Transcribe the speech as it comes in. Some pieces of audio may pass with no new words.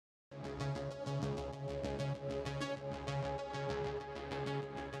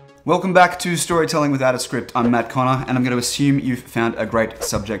Welcome back to Storytelling Without a Script. I'm Matt Connor, and I'm going to assume you've found a great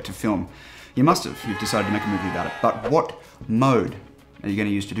subject to film. You must have, you've decided to make a movie about it. But what mode are you going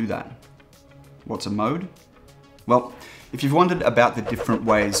to use to do that? What's a mode? Well, if you've wondered about the different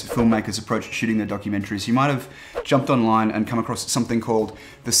ways filmmakers approach shooting their documentaries, you might have jumped online and come across something called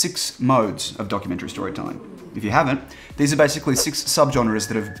the 6 modes of documentary storytelling. If you haven't, these are basically 6 subgenres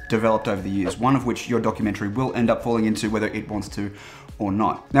that have developed over the years, one of which your documentary will end up falling into whether it wants to or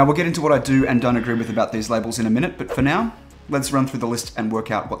not. Now, we'll get into what I do and don't agree with about these labels in a minute, but for now, let's run through the list and work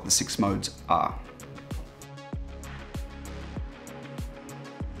out what the 6 modes are.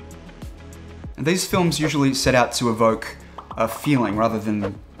 And these films usually set out to evoke a feeling rather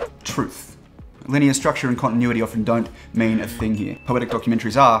than truth. Linear structure and continuity often don't mean a thing here. Poetic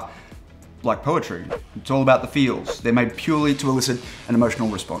documentaries are like poetry. It's all about the feels. They're made purely to elicit an emotional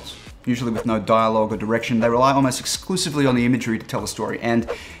response. Usually with no dialogue or direction, they rely almost exclusively on the imagery to tell a story, and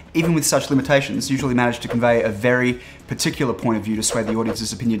even with such limitations, usually manage to convey a very particular point of view to sway the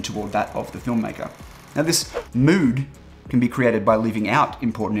audience's opinion toward that of the filmmaker. Now, this mood can be created by leaving out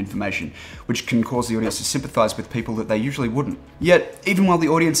important information, which can cause the audience to sympathize with people that they usually wouldn't. Yet, even while the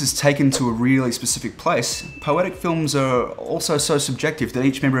audience is taken to a really specific place, poetic films are also so subjective that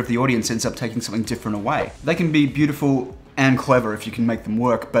each member of the audience ends up taking something different away. They can be beautiful and clever if you can make them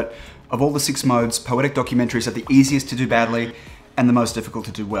work, but of all the 6 modes, poetic documentaries are the easiest to do badly and the most difficult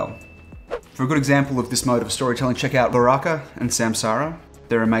to do well. For a good example of this mode of storytelling, check out Loraka and Samsara.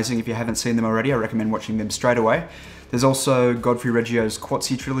 They're amazing. If you haven't seen them already, I recommend watching them straight away. There's also Godfrey Reggio's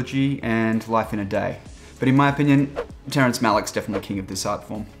Qatsi trilogy and Life in a Day. But in my opinion, Terrence Malick's definitely king of this art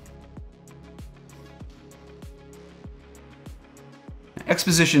form.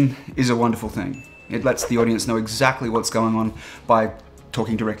 Exposition is a wonderful thing. It lets the audience know exactly what's going on by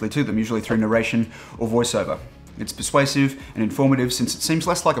talking directly to them, usually through narration or voiceover. It's persuasive and informative since it seems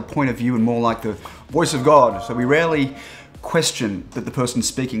less like a point of view and more like the voice of God, so we rarely question that the person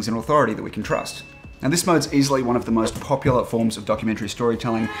speaking is an authority that we can trust. Now, this mode's easily one of the most popular forms of documentary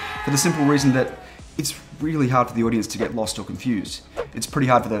storytelling for the simple reason that it's really hard for the audience to get lost or confused. It's pretty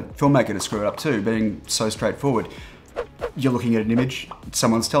hard for the filmmaker to screw it up too, being so straightforward. You're looking at an image,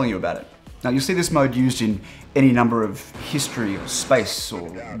 someone's telling you about it. Now, you'll see this mode used in any number of history or space or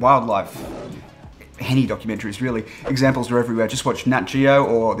wildlife, any documentaries really. Examples are everywhere. Just watch Nat Geo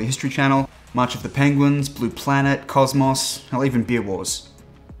or the History Channel, March of the Penguins, Blue Planet, Cosmos, hell, even Beer Wars.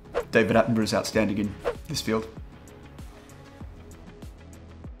 David Attenborough is outstanding in this field.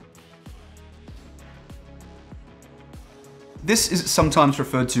 This is sometimes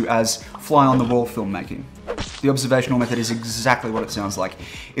referred to as fly-on-the-wall filmmaking. The observational method is exactly what it sounds like.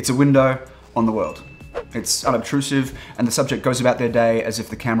 It's a window on the world. It's unobtrusive, and the subject goes about their day as if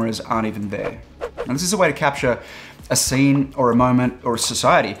the cameras aren't even there. Now, this is a way to capture a scene or a moment or a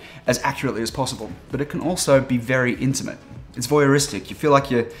society as accurately as possible, but it can also be very intimate. It's voyeuristic. You feel like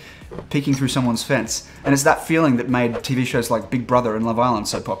you're peeking through someone's fence, and it's that feeling that made TV shows like Big Brother and Love Island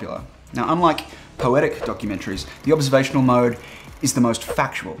so popular. Now, unlike poetic documentaries, the observational mode is the most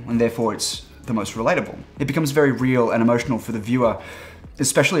factual, and therefore it's the most relatable. It becomes very real and emotional for the viewer,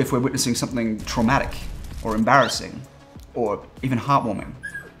 especially if we're witnessing something traumatic or embarrassing or even heartwarming.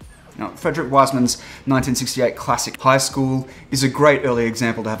 Now, Frederick Wiseman's 1968 classic High School is a great early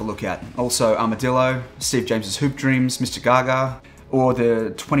example to have a look at. Also Armadillo, Steve James's Hoop Dreams, Mr. Gaga, or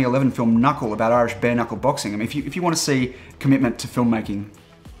the 2011 film Knuckle about Irish bare-knuckle boxing. I mean, if you want to see commitment to filmmaking,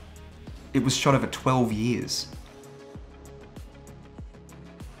 it was shot over 12 years.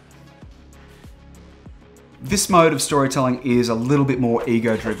 This mode of storytelling is a little bit more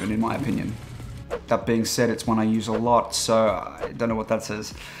ego-driven in my opinion. That being said, it's one I use a lot, so I don't know what that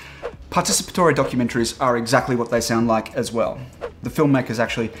says. Participatory documentaries are exactly what they sound like as well. The filmmaker's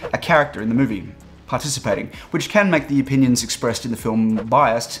actually a character in the movie, participating, which can make the opinions expressed in the film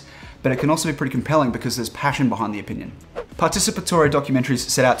biased, but it can also be pretty compelling because there's passion behind the opinion. Participatory documentaries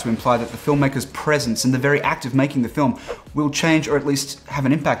set out to imply that the filmmaker's presence and the very act of making the film will change or at least have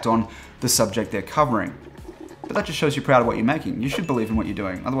an impact on the subject they're covering. But that just shows you're proud of what you're making. You should believe in what you're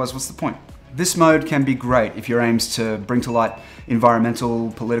doing, otherwise what's the point? This mode can be great if your aim's to bring to light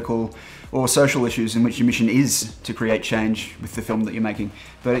environmental, political, or social issues in which your mission is to create change with the film that you're making.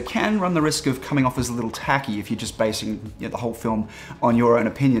 But it can run the risk of coming off as a little tacky if you're just basing the whole film on your own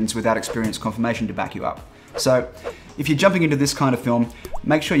opinions without experience confirmation to back you up. So, if you're jumping into this kind of film,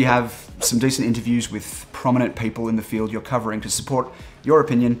 make sure you have some decent interviews with prominent people in the field you're covering to support your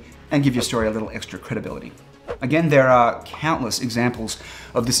opinion and give your story a little extra credibility. Again, there are countless examples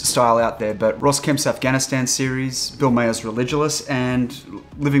of this style out there, but Ross Kemp's Afghanistan series, Bill Mayer's Religulous, and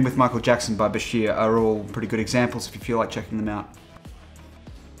Living with Michael Jackson by Bashir are all pretty good examples if you feel like checking them out.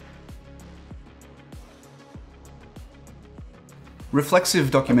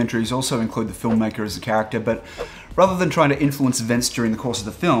 Reflexive documentaries also include the filmmaker as a character, but rather than trying to influence events during the course of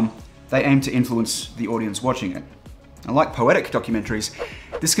the film, they aim to influence the audience watching it. And like poetic documentaries,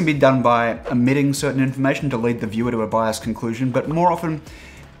 this can be done by omitting certain information to lead the viewer to a biased conclusion, but more often,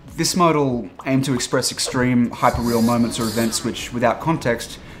 this mode will aim to express extreme, hyper-real moments or events which, without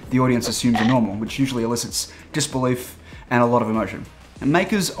context, the audience assumes are normal, which usually elicits disbelief and a lot of emotion. And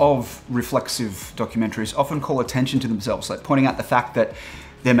makers of reflexive documentaries often call attention to themselves, like pointing out the fact that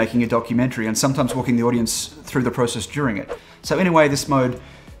they're making a documentary and sometimes walking the audience through the process during it. So in a way, this mode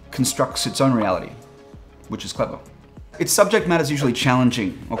constructs its own reality, which is clever. Its subject matter is usually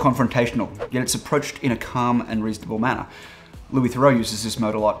challenging or confrontational, yet it's approached in a calm and reasonable manner. Louis Theroux uses this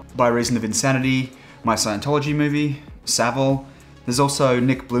mode a lot by reason of Insanity, My Scientology Movie, Savile. There's also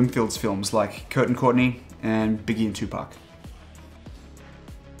Nick Bloomfield's films like Kurt and Courtney and Biggie and Tupac.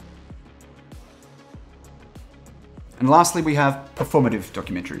 And lastly, we have performative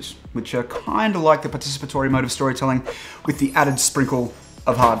documentaries, which are kind of like the participatory mode of storytelling with the added sprinkle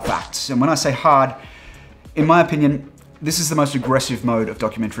of hard facts. And when I say hard, in my opinion, this is the most aggressive mode of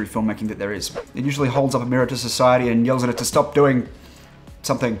documentary filmmaking that there is. It usually holds up a mirror to society and yells at it to stop doing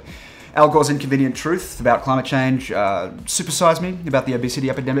something. Al Gore's Inconvenient Truth about climate change, Super Size Me about the obesity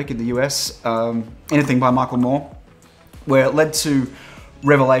epidemic in the US, anything by Michael Moore, where it led to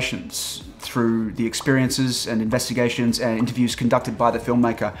revelations through the experiences and investigations and interviews conducted by the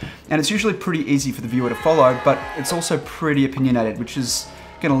filmmaker. And it's usually pretty easy for the viewer to follow, but it's also pretty opinionated, which is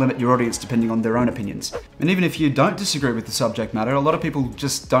going to limit your audience depending on their own opinions. And even if you don't disagree with the subject matter, a lot of people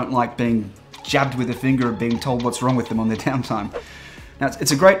just don't like being jabbed with a finger and being told what's wrong with them on their downtime. Now,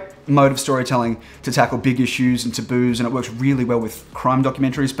 it's a great mode of storytelling to tackle big issues and taboos, and it works really well with crime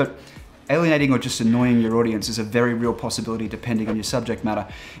documentaries, but alienating or just annoying your audience is a very real possibility depending on your subject matter.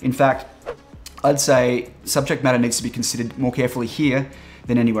 In fact, I'd say subject matter needs to be considered more carefully here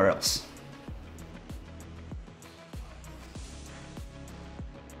than anywhere else.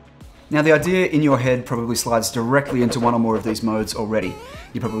 Now, the idea in your head probably slides directly into one or more of these modes already.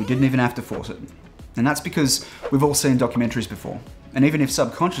 You probably didn't even have to force it. And that's because we've all seen documentaries before. And even if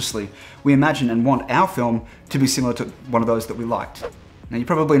subconsciously, we imagine and want our film to be similar to one of those that we liked. Now, you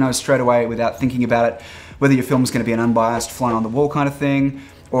probably know straight away without thinking about it whether your film's going to be an unbiased, fly-on-the-wall kind of thing,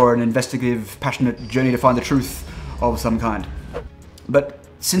 or an investigative, passionate journey to find the truth of some kind. But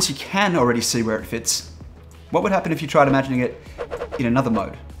since you can already see where it fits, what would happen if you tried imagining it in another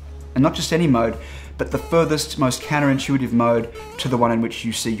mode? And not just any mode, but the furthest, most counterintuitive mode to the one in which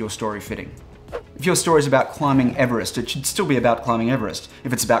you see your story fitting. If your story is about climbing Everest, it should still be about climbing Everest.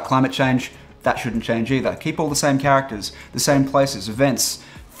 If it's about climate change, that shouldn't change either. Keep all the same characters, the same places, events,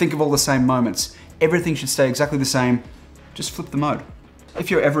 think of all the same moments. Everything should stay exactly the same, just flip the mode. If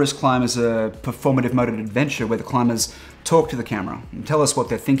your Everest climb is a performative mode of adventure where the climbers talk to the camera and tell us what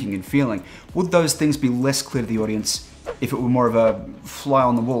they're thinking and feeling, would those things be less clear to the audience if it were more of a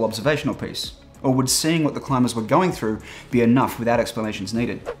fly-on-the-wall observational piece? Or would seeing what the climbers were going through be enough without explanations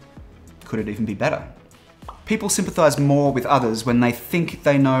needed? Could it even be better? People sympathize more with others when they think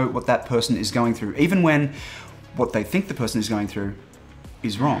they know what that person is going through, even when what they think the person is going through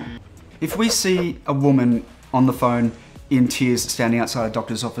is wrong. If we see a woman on the phone in tears standing outside a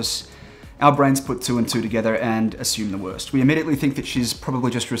doctor's office, our brains put two and two together and assume the worst. We immediately think that she's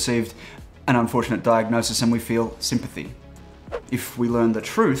probably just received an unfortunate diagnosis and we feel sympathy. If we learn the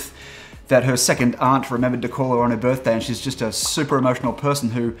truth, that her second aunt remembered to call her on her birthday and she's just a super emotional person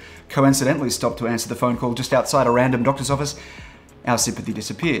who coincidentally stopped to answer the phone call just outside a random doctor's office, our sympathy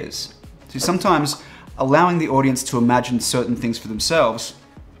disappears. So sometimes allowing the audience to imagine certain things for themselves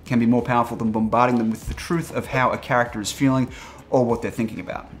can be more powerful than bombarding them with the truth of how a character is feeling or what they're thinking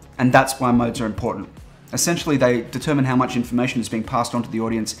about. And that's why modes are important. Essentially, they determine how much information is being passed on to the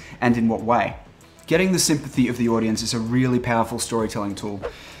audience and in what way. Getting the sympathy of the audience is a really powerful storytelling tool.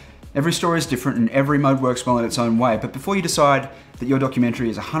 Every story is different and every mode works well in its own way, but before you decide that your documentary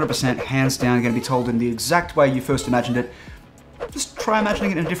is 100% hands down going to be told in the exact way you first imagined it, just try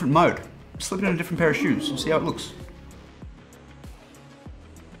imagining it in a different mode. Slip it in a different pair of shoes and see how it looks.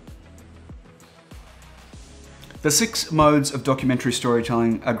 The 6 modes of documentary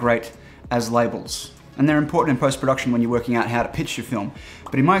storytelling are great as labels, and they're important in post-production when you're working out how to pitch your film.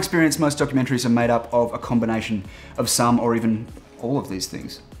 But in my experience, most documentaries are made up of a combination of some or even all of these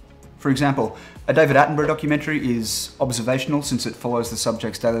things. For example, a David Attenborough documentary is observational since it follows the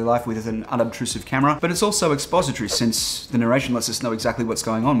subject's daily life with an unobtrusive camera, but it's also expository since the narration lets us know exactly what's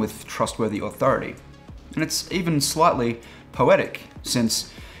going on with trustworthy authority. And it's even slightly poetic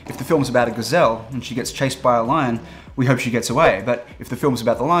since If the film's about a gazelle and she gets chased by a lion, we hope she gets away. But if the film's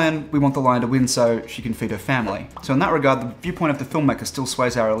about the lion, we want the lion to win so she can feed her family. So in that regard, the viewpoint of the filmmaker still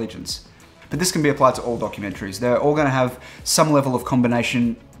sways our allegiance. But this can be applied to all documentaries. They're all going to have some level of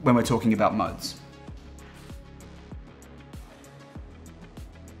combination when we're talking about modes.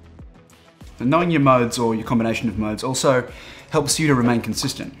 So knowing your modes or your combination of modes also helps you to remain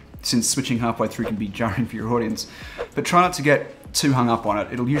consistent, since switching halfway through can be jarring for your audience. But try not to get too hung up on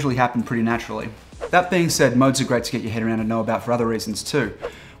it. It'll usually happen pretty naturally. That being said, modes are great to get your head around and know about for other reasons too.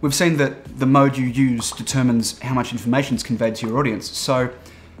 We've seen that the mode you use determines how much information is conveyed to your audience. So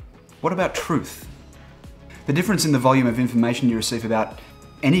what about truth? The difference in the volume of information you receive about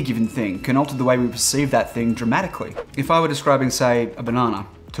any given thing can alter the way we perceive that thing dramatically. If I were describing, say, a banana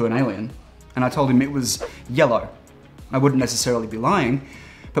to an alien, and I told him it was yellow, I wouldn't necessarily be lying,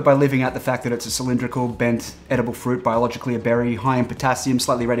 but by leaving out the fact that it's a cylindrical, bent, edible fruit, biologically a berry, high in potassium,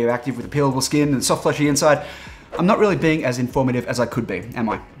 slightly radioactive with a peelable skin and soft fleshy inside, I'm not really being as informative as I could be, am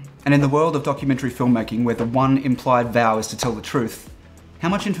I? And in the world of documentary filmmaking, where the one implied vow is to tell the truth, how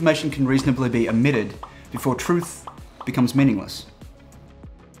much information can reasonably be omitted before truth becomes meaningless?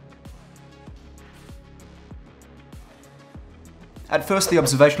 At first, the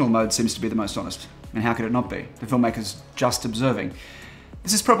observational mode seems to be the most honest. And how could it not be? The filmmaker's just observing.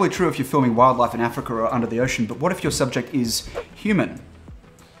 This is probably true if you're filming wildlife in Africa or under the ocean, but what if your subject is human?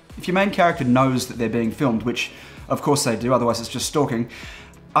 If your main character knows that they're being filmed, which of course they do, otherwise it's just stalking,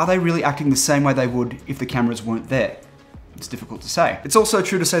 are they really acting the same way they would if the cameras weren't there? It's difficult to say. It's also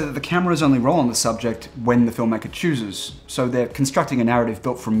true to say that the cameras only roll on the subject when the filmmaker chooses, so they're constructing a narrative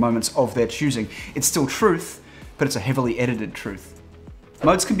built from moments of their choosing. It's still truth, but it's a heavily edited truth.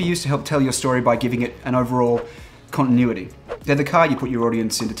 Modes can be used to help tell your story by giving it an overall continuity. They're the car you put your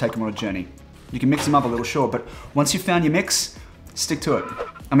audience in to take them on a journey. You can mix them up a little, sure, but once you've found your mix, stick to it.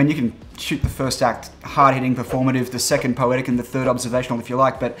 I mean, you can shoot the first act hard-hitting, performative, the second poetic, and the third observational if you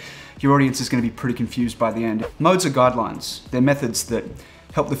like, but your audience is going to be pretty confused by the end. Modes are guidelines. They're methods that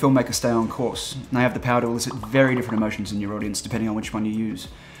help the filmmaker stay on course. And they have the power to elicit very different emotions in your audience depending on which one you use.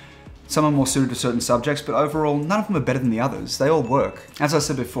 Some are more suited to certain subjects, but overall, none of them are better than the others. They all work. As I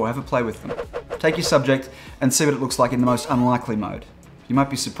said before, have a play with them. Take your subject and see what it looks like in the most unlikely mode. You might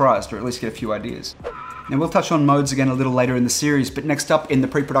be surprised, or at least get a few ideas. Now we'll touch on modes again a little later in the series, but next up in the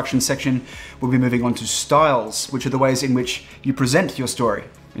pre-production section, we'll be moving on to styles, which are the ways in which you present your story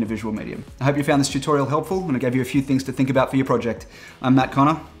in a visual medium. I hope you found this tutorial helpful and I gave you a few things to think about for your project. I'm Matt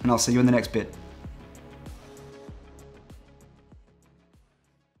Connor, and I'll see you in the next bit.